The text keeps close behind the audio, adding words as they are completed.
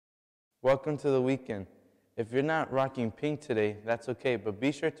Welcome to the weekend. If you're not rocking pink today, that's okay, but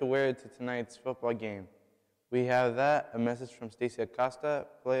be sure to wear it to tonight's football game. We have that, a message from Stacy Acosta,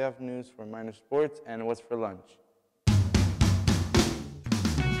 playoff news for Minor Sports, and what's for lunch.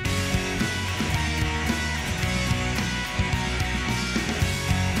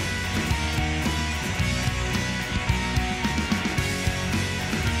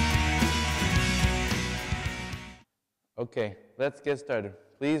 Okay, let's get started.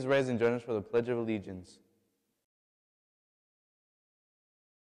 Please rise and join us for the Pledge of Allegiance.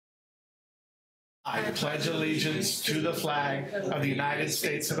 I pledge allegiance to the flag of the United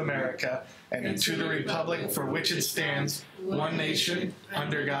States of America and to the republic for which it stands, one nation,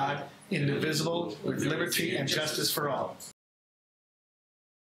 under God, indivisible, with liberty and justice for all.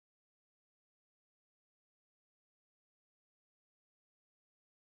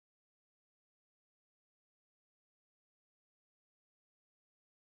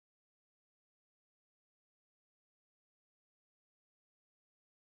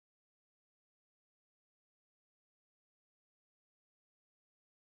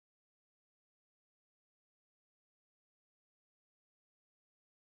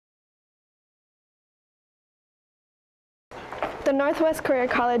 The Northwest Career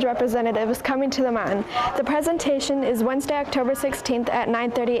College representative is coming to the mountain. The presentation is Wednesday, October 16th at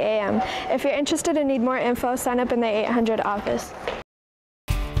 9:30 a.m. If you're interested and need more info, sign up in the 800 office.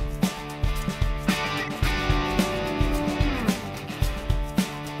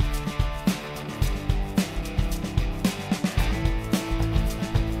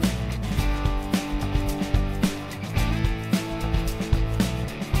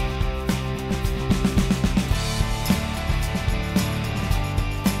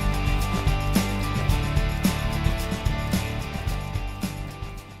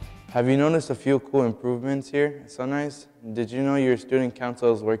 Have you noticed a few cool improvements here at Sunrise? Did you know your student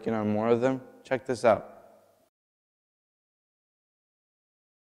council is working on more of them? Check this out.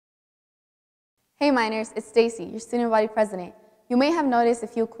 Hey Miners, it's Stacy, your student body president. You may have noticed a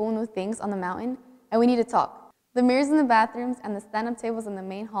few cool new things on the mountain, and we need to talk. The mirrors in the bathrooms and the stand-up tables in the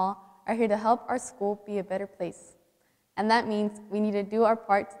main hall are here to help our school be a better place. And that means we need to do our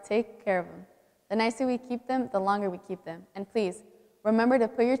part to take care of them. The nicer we keep them, the longer we keep them. And please, remember to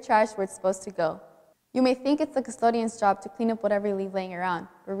put your trash where it's supposed to go. You may think it's the custodian's job to clean up whatever you leave laying around,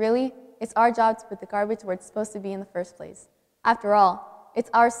 but really, it's our job to put the garbage where it's supposed to be in the first place. After all, it's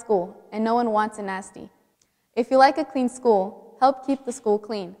our school, and no one wants it nasty. If you like a clean school, help keep the school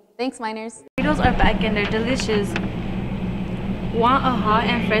clean. Thanks, Miners. Burritos are back and they're delicious. Want a hot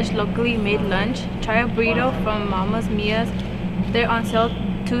and fresh locally made lunch? Try a burrito from Mama's Mia's. They're on sale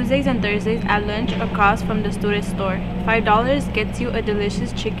Tuesdays and Thursdays at lunch across from the student store. $5 gets you a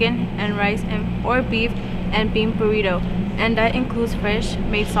delicious chicken and rice or beef and bean burrito, and that includes fresh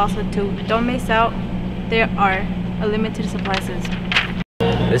made salsa too. Don't miss out, there are a limited supplies.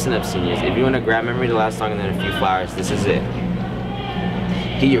 Listen up, seniors, if you want to grab memory to last longer than a few flowers, this is it.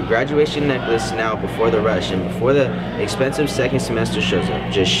 Get your graduation necklace now before the rush and before the expensive second semester shows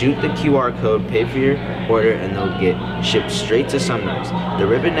up. Just shoot the QR code, pay for your order, and they'll get shipped straight to Sunrise. The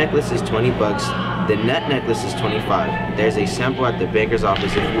ribbon necklace is $20, the net necklace is $25. There's a sample at the banker's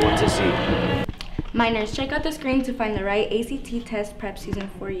office if you want to see. Miners, check out the screen to find the right ACT test prep season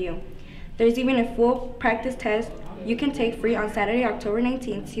for you. There's even a full practice test you can take free on Saturday, October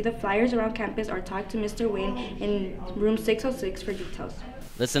 19th. See the flyers around campus or talk to Mr. Wynn in room 606 for details.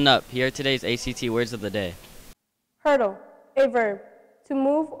 Listen up, here are today's ACT words of the day. Hurdle, a verb, to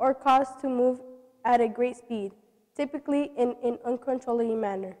move or cause to move at a great speed, typically in an uncontrollable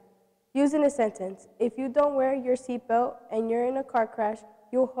manner. Use in a sentence. If you don't wear your seatbelt and you're in a car crash,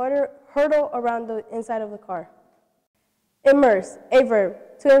 you'll hurtle around the inside of the car. Immerse, a verb,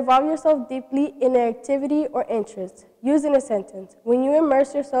 to involve yourself deeply in an activity or interest. Use in a sentence. When you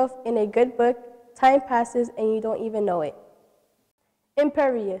immerse yourself in a good book, time passes and you don't even know it.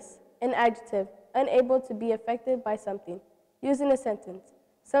 Imperious, an adjective, unable to be affected by something. Use in a sentence.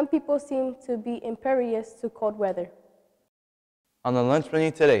 Some people seem to be impervious to cold weather. On the lunch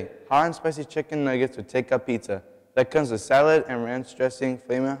menu today, hot and spicy chicken nuggets with take-out pizza. That comes with salad and ranch dressing,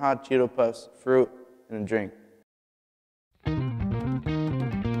 flaming hot Cheeto Puffs, fruit, and a drink.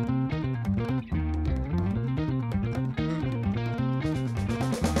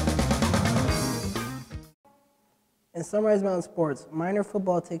 In Sunrise Mountain Sports, Minor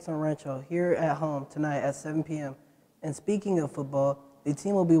football takes on Rancho here at home tonight at 7 p.m. And speaking of football, the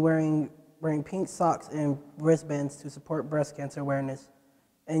team will be wearing pink socks and wristbands to support breast cancer awareness.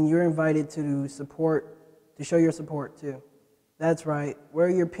 And you're invited to show your support too. That's right, wear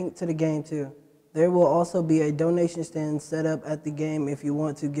your pink to the game too. There will also be a donation stand set up at the game if you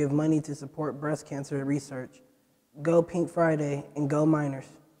want to give money to support breast cancer research. Go Pink Friday and go Miners.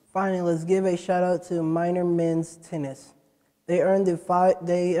 Finally, let's give a shout out to Miner men's tennis. They earned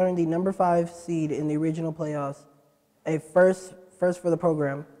the number 5 seed in the regional playoffs, a first for the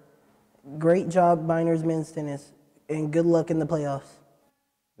program. Great job, Miners men's tennis, and good luck in the playoffs.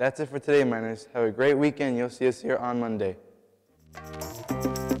 That's it for today, Miners. Have a great weekend. You'll see us here on Monday.